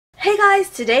Hey guys,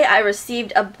 today I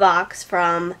received a box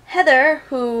from Heather,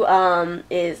 who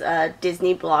is a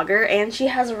Disney blogger, and she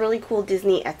has a really cool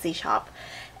Disney Etsy shop.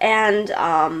 And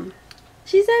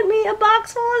she sent me a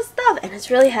box full of stuff, and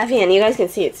it's really heavy, and you guys can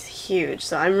see it's huge.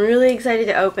 So I'm really excited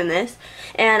to open this,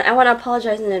 and I want to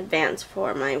apologize in advance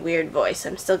for my weird voice.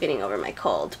 I'm still getting over my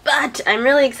cold, but I'm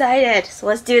really excited, so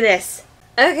let's do this.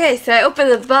 Okay, so I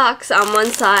opened the box on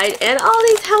one side, and all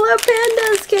these Hello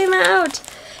Pandas came out.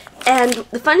 And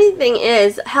the funny thing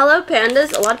is, Hello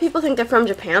Pandas, a lot of people think they're from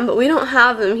Japan, but we don't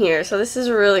have them here, so this is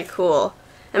really cool.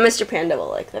 And Mr. Panda will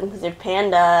like them because they're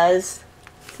pandas.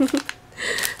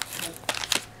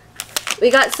 We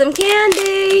got some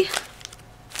candy.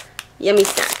 Yummy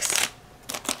snacks.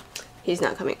 He's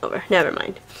not coming over. Never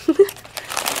mind.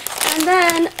 And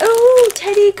then, oh,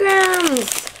 Teddy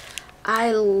Grahams.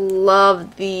 I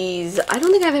love these. I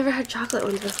don't think I've ever had chocolate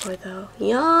ones before, though.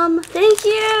 Yum. Thank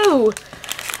you.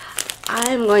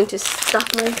 I'm going to stuff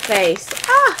my face.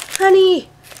 Ah, honey.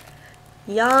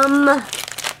 Yum.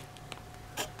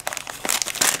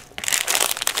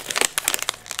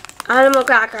 Animal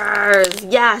crackers.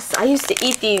 Yes, I used to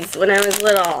eat these when I was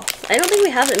little. I don't think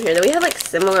we have them here, though. We have like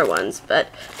similar ones, but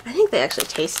I think they actually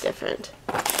taste different.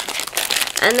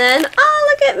 And then, oh,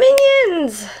 look at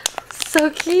Minions. So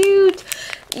cute.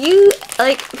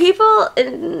 People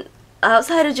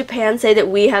outside of Japan say that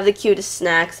we have the cutest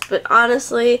snacks, but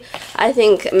honestly, I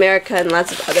think America and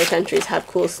lots of other countries have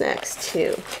cool snacks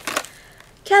too.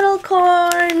 Kettle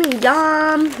corn,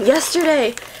 yum!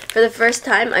 Yesterday, for the first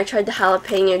time, I tried the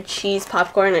jalapeno cheese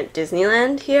popcorn at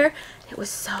Disneyland here. It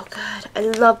was so good. I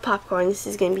love popcorn. This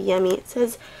is going to be yummy. It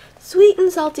says sweet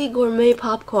and salty gourmet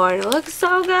popcorn. It looks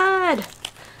so good.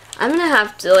 I'm going to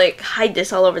have to hide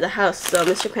this all over the house so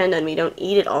Mr. Panda and me don't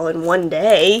eat it all in one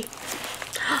day.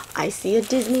 I see a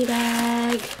Disney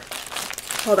bag.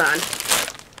 Hold on.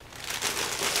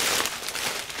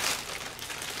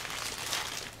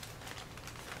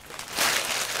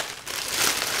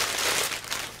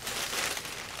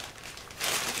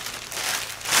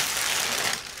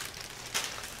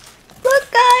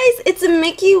 Look guys, it's a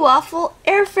Mickey Waffle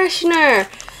air freshener.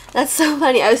 That's so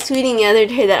funny. I was tweeting the other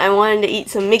day that I wanted to eat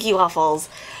some Mickey waffles.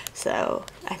 So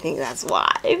I think that's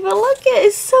why. But look,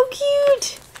 it's so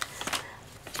cute.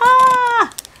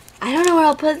 Ah! I don't know where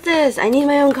I'll put this. I need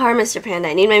my own car, Mr. Panda.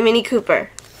 I need my Mini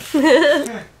Cooper.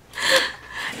 And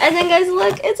then guys,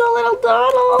 look, it's a little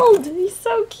Donald. He's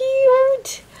so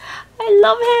cute. I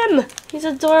love him. He's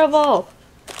adorable.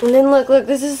 And then look,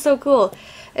 this is so cool.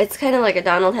 It's kind of like a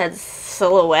Donald head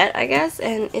silhouette, I guess.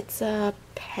 And it's a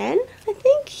pen, I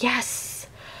think? Yes.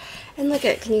 And look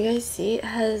at, can you guys see? It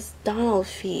has Donald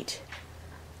feet.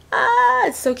 Ah,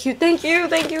 it's so cute. Thank you,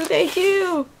 thank you, thank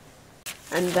you.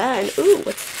 And then, ooh,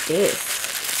 what's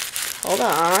this? Hold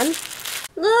on.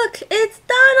 Look, it's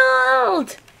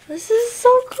Donald! This is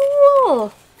so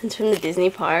cool. It's from the Disney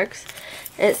parks.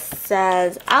 It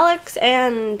says, Alex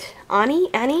and Annie,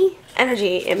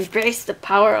 energy, embrace the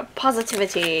power of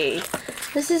positivity.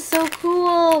 This is so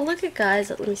cool. Look at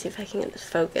guys. Let me see if I can get this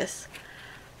focus.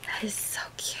 That is so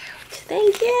cute.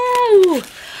 Thank you.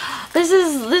 This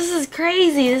is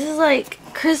crazy. This is like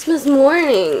Christmas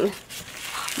morning.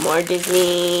 More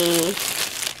Disney.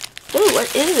 Ooh,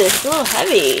 what is this? It's a little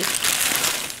heavy.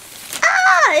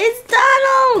 Ah, it's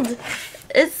Donald.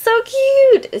 It's so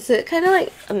cute. Is it kind of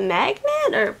like a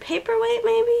magnet or a paperweight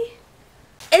maybe?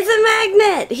 It's a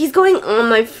magnet. He's going on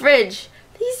my fridge.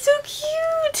 He's so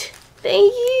cute.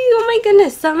 Thank you. Oh my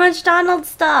goodness, so much Donald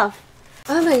stuff.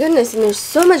 Oh my goodness, and there's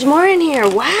so much more in here.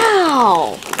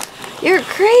 Wow. You're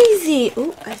crazy.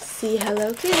 Ooh, I see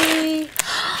Hello Kitty.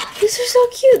 These are so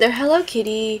cute. They're Hello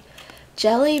Kitty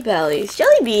Jelly Bellies.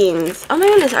 Jelly beans. Oh my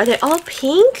goodness, are they all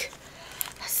pink?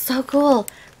 That's so cool.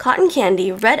 Cotton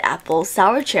candy, red apple,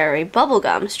 sour cherry,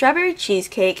 bubblegum, strawberry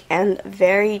cheesecake, and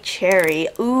very cherry.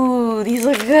 Ooh, these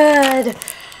look good.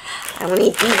 I want to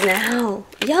eat these now.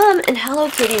 Yum, and Hello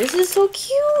Kitty. This is so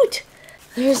cute.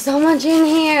 There's so much in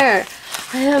here.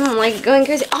 I am like going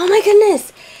crazy. Oh my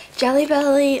goodness. Jelly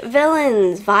Belly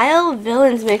Villains. Vile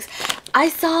Villains mix. I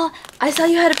saw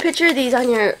you had a picture of these on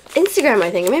your Instagram, I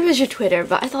think. Or maybe it was your Twitter,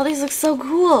 but I thought these looked so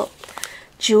cool.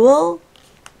 Jewel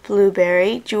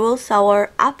Blueberry, Jewel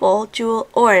Sour Apple, Jewel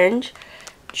Orange,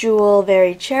 Jewel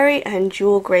Very Cherry, and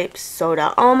Jewel Grape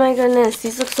Soda. Oh my goodness,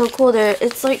 these look so cool.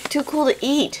 It's like too cool to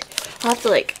eat. I'll have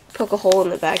to poke a hole in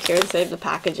the back here and save the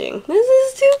packaging. This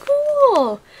is too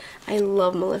cool. I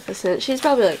love Maleficent. She's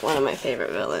probably one of my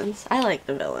favorite villains. I like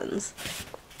the villains.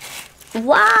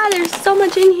 Wow, there's so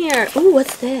much in here. Ooh,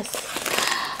 what's this?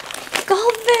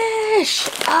 Goldfish!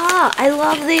 Ah, I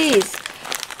love these.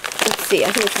 Let's see,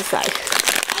 I think it's this side.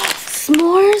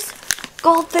 S'mores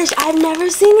goldfish. I've never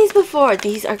seen these before.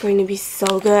 These are going to be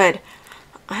so good.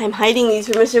 I'm hiding these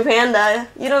from Mr. Panda.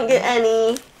 You don't get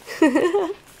any.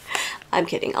 I'm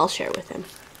kidding. I'll share with him.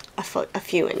 A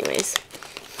few anyways.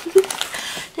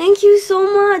 Thank you so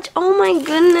much. Oh my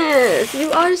goodness.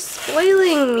 You are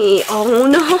spoiling me. Oh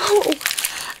no.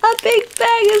 A big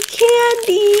bag of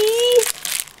candy.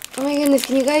 Oh my goodness.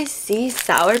 Can you guys see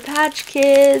Sour Patch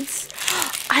Kids?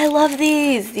 I love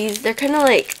these. They're kind of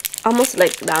like, almost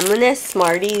like Ramones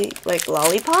Smarty, like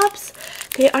lollipops.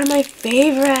 They are my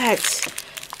favorite.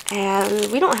 And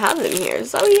we don't have them here.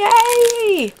 So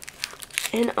yay.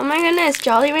 And oh my goodness,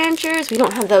 Jolly Ranchers. We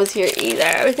don't have those here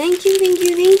either. Thank you, thank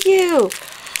you, thank you.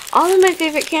 All of my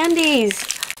favorite candies.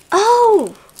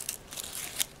 Oh!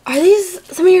 Are these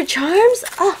some of your charms?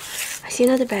 Oh, I see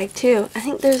another bag too. I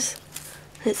think there's,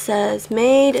 it says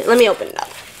made. Let me open it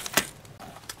up.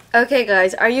 Okay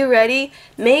guys, are you ready?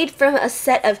 Made from a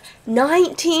set of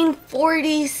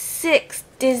 1946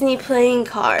 Disney playing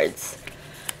cards.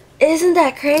 Isn't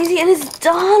that crazy? And it's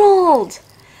Donald!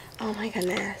 Oh my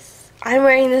goodness. I'm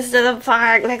wearing this to the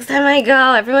park next time I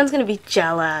go. Everyone's gonna be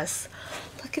jealous.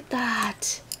 Look at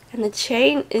that. And the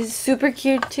chain is super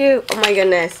cute too. Oh my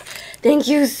goodness. Thank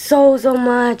you so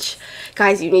much.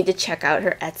 Guys, you need to check out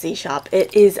her Etsy shop.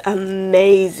 It is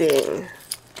amazing.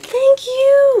 Thank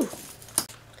you.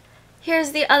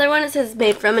 Here's the other one. It says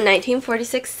made from a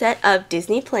 1946 set of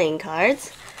Disney playing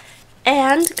cards.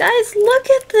 And guys, look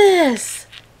at this.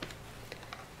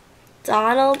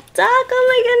 Donald Duck, oh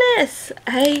my goodness.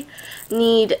 I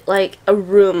need like a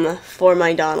room for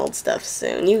my Donald stuff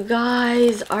soon. You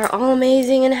guys are all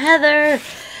amazing, and Heather,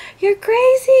 you're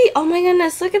crazy. Oh my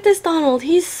goodness, look at this Donald.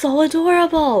 He's so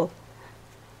adorable.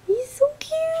 He's so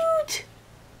cute.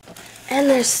 And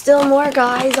there's still more,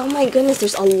 guys. Oh my goodness,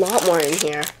 there's a lot more in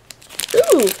here.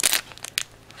 Ooh.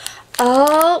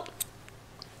 Oh.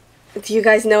 Do you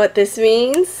guys know what this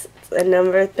means? A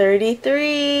number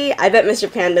 33. I bet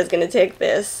Mr. Panda's gonna take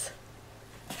this.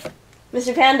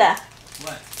 Mr. Panda.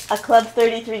 What? A Club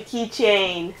 33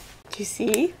 keychain. Do you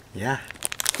see? Yeah.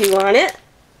 Do you want it?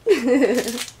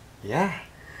 Yeah.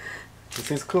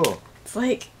 This is cool. It's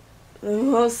like the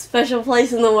most special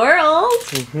place in the world.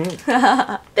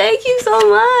 Thank you so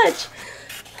much.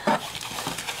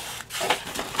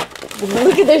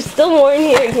 Look at, there's still more in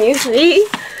here. Can you see?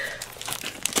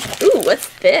 Ooh, what's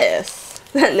this?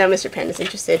 Now Mr. Panda's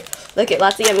interested. Look at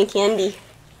lots of yummy candy.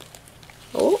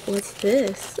 Oh, what's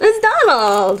this? It's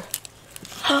Donald!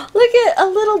 Look at a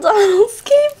little Donald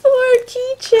skateboard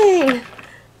keychain.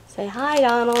 Say hi,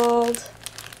 Donald.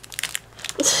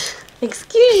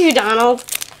 Excuse you, Donald.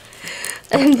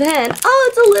 And then, oh,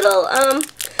 it's a little,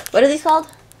 what are these called?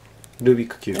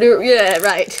 Rubik's Cube. Yeah,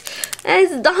 right. And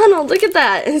it's Donald. Look at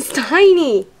that. It's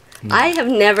tiny. I have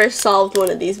never solved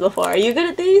one of these before. Are you good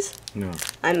at these? No.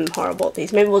 I'm horrible at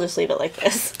these. Maybe we'll just leave it like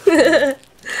this.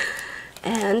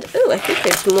 And, ooh, I think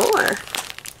there's more.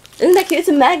 Isn't that cute? It's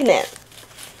a magnet.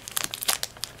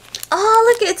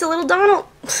 Oh, look, it's a little Donald.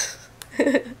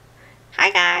 Hi,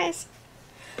 guys.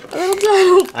 A little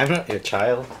Donald. I'm not your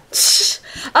child.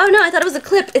 Oh, no, I thought it was a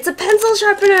clip. It's a pencil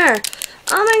sharpener.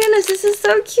 Oh my goodness, this is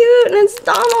so cute, and it's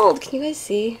Donald. Can you guys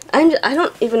see? I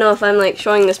don't even know if I'm like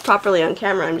showing this properly on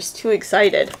camera. I'm just too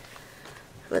excited.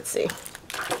 Let's see.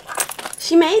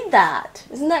 She made that.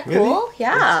 Isn't that cool? Really?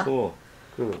 Yeah. That's cool.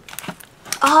 Cool.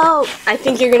 Oh, I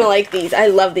think you're gonna like these. I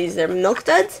love these. They're Milk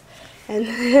Duds, and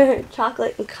they're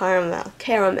chocolate and caramel.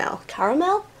 Caramel.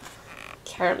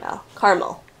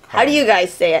 How do you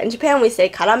guys say it? In Japan we say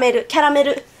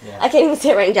karameru. Yeah. I can't even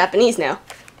say it right in Japanese now.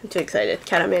 I'm too excited.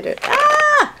 Karameru. Ah!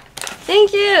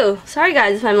 Thank you. Sorry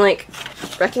guys if I'm like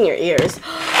wrecking your ears.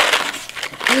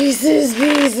 Reese's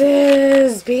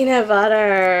Pieces peanut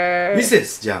butter.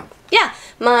 Reese's jam. Yeah,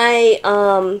 my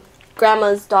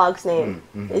grandma's dog's name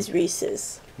is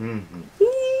Reese's.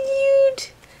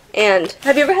 Cute. And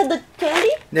have you ever had the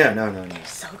candy? No.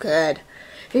 So good.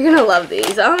 You're gonna love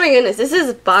these. Oh my goodness, this is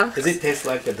a box. Does it taste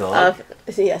like a dog?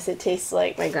 Yes, it tastes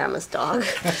like my grandma's dog.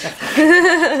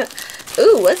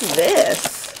 Ooh, what's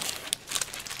this?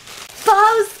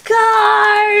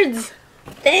 Postcards!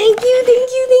 Thank you.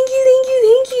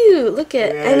 Look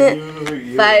at,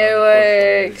 and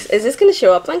fireworks. Is this gonna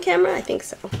show up on camera? I think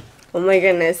so. Oh my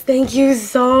goodness, thank you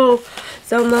so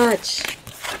much.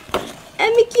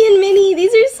 And Mickey and Minnie,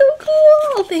 these are so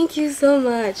cool. Thank you so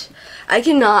much. I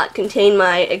cannot contain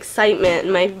my excitement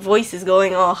and my voice is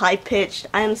going all high-pitched.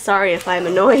 I am sorry if I'm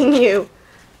annoying you.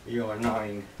 You're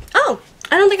annoying. Oh,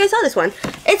 I don't think I saw this one.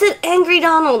 It's an Angry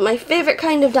Donald, my favorite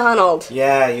kind of Donald.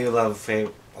 Yeah, you love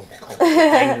Angry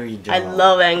Donald. I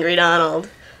love Angry Donald.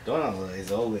 Donald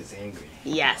is always angry.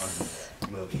 Yes.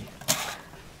 Movie.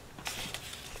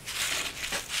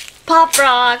 Pop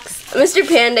Rocks. Mr.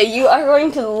 Panda, you are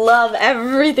going to love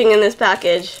everything in this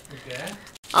package. Okay.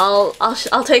 I'll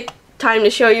take time to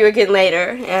show you again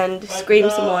later and scream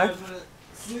some more.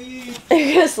 Sleep.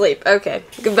 You're gonna sleep. Okay.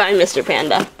 Goodbye, Mr.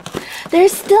 Panda.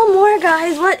 There's still more,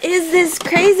 guys. What is this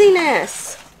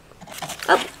craziness?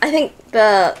 Oh, I think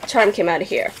the charm came out of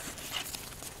here.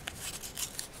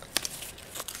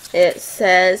 It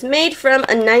says, made from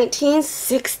a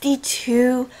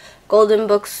 1962 Golden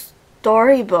Book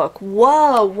storybook.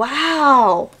 Whoa,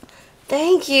 wow.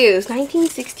 Thank you. It's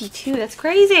 1962. That's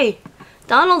crazy.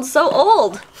 Donald's so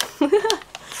old.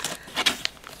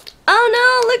 Oh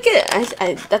no, look at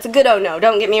that's a good oh no,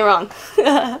 don't get me wrong.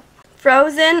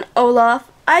 Frozen Olaf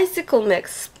Icicle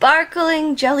Mix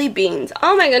Sparkling Jelly Beans.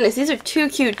 Oh my goodness, these are too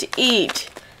cute to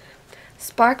eat.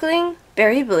 Sparkling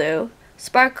Berry Blue,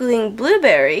 Sparkling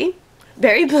Blueberry,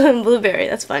 Berry Blue and Blueberry,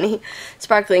 that's funny.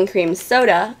 Sparkling Cream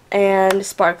Soda, and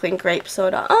Sparkling Grape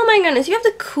Soda. Oh my goodness, you have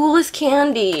the coolest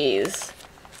candies.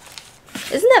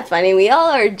 Isn't that funny? We all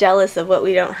are jealous of what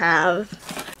we don't have.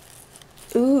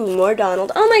 Ooh, more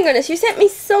Donald. Oh my goodness, you sent me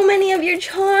so many of your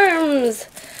charms.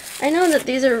 I know that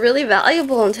these are really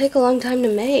valuable and take a long time to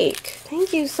make.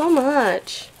 Thank you so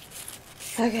much.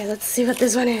 Okay, let's see what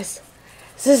this one is.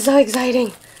 This is so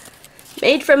exciting.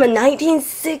 Made from a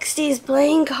 1960s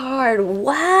playing card.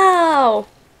 Wow.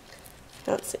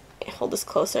 Let's see. Hold this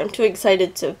closer. I'm too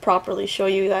excited to properly show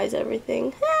you guys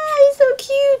everything. Ah, he's so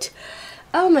cute.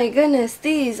 Oh my goodness,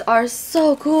 these are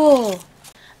so cool.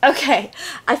 Okay,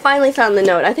 I finally found the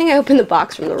note. I think I opened the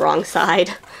box from the wrong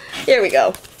side. Here we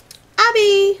go.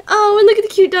 Abby! Oh, and look at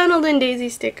the cute Donald and Daisy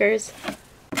stickers.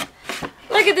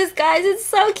 Look at this, guys. It's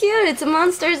so cute. It's a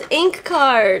Monsters, Inc.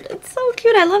 card. It's so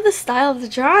cute. I love the style of the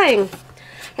drawing.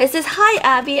 It says, hi,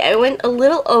 Abby. I went a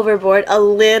little overboard.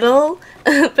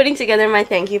 Putting together my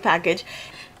thank you package.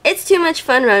 It's too much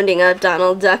fun rounding up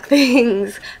Donald Duck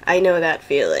things. I know that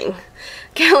feeling.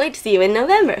 Can't wait to see you in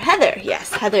November. Heather.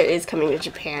 Yes, Heather is coming to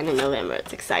Japan in November.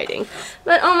 It's exciting.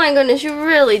 But oh my goodness, you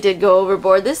really did go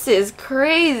overboard. This is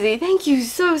crazy. Thank you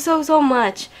so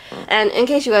much. And in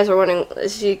case you guys were wondering,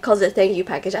 she calls it a thank you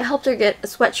package. I helped her get a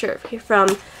sweatshirt from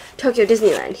Tokyo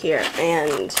Disneyland here.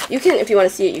 And you can, if you want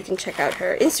to see it, you can check out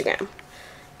her Instagram.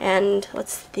 And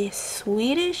what's this?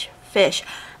 Swedish fish.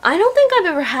 I don't think I've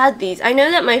ever had these. I know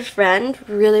that my friend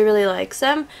really likes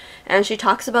them, and she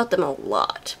talks about them a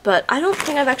lot, but I don't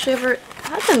think I've actually ever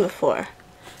had them before.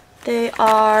 They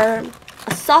are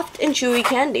a soft and chewy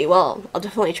candy. Well, I'll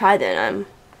definitely try them,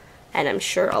 and I'm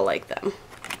sure I'll like them.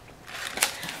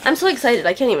 I'm so excited,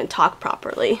 I can't even talk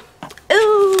properly.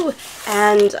 Ooh!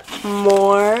 And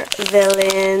more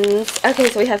villains. Okay,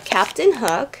 so we have Captain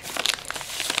Hook,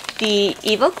 the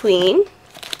Evil Queen.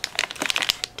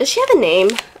 Does she have a name?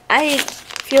 I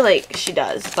feel like she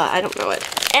does, but I don't know it.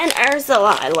 And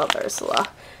Ursula. I love Ursula.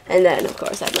 And then, of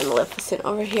course, I have my Maleficent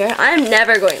over here. I'm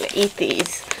never going to eat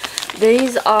these.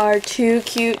 These are too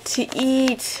cute to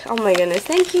eat. Oh my goodness.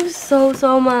 Thank you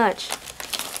so much.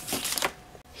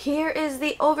 Here is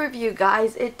the overview,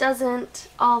 guys. It doesn't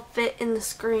all fit in the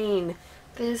screen.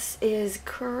 This is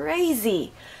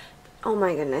crazy. Oh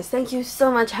my goodness. Thank you so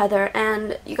much, Heather.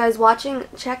 And you guys watching,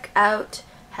 check out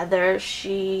Heather.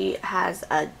 She has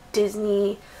a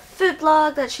Disney food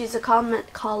blog that she's a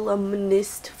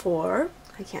columnist for.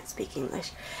 I can't speak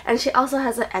English. And she also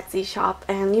has an Etsy shop,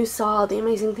 and you saw the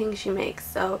amazing things she makes,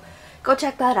 so go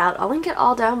check that out. I'll link it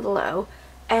all down below.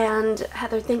 And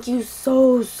Heather, thank you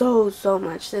so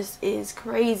much. This is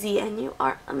crazy, and you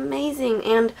are amazing,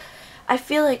 and I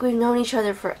feel like we've known each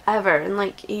other forever, and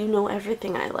like you know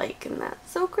everything I like, and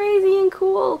that's so crazy and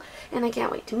cool. And I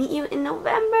can't wait to meet you in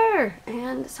November.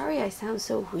 And sorry I sound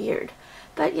so weird,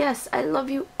 but yes, I love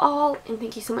you all, and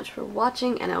thank you so much for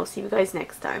watching, and I will see you guys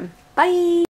next time. Bye!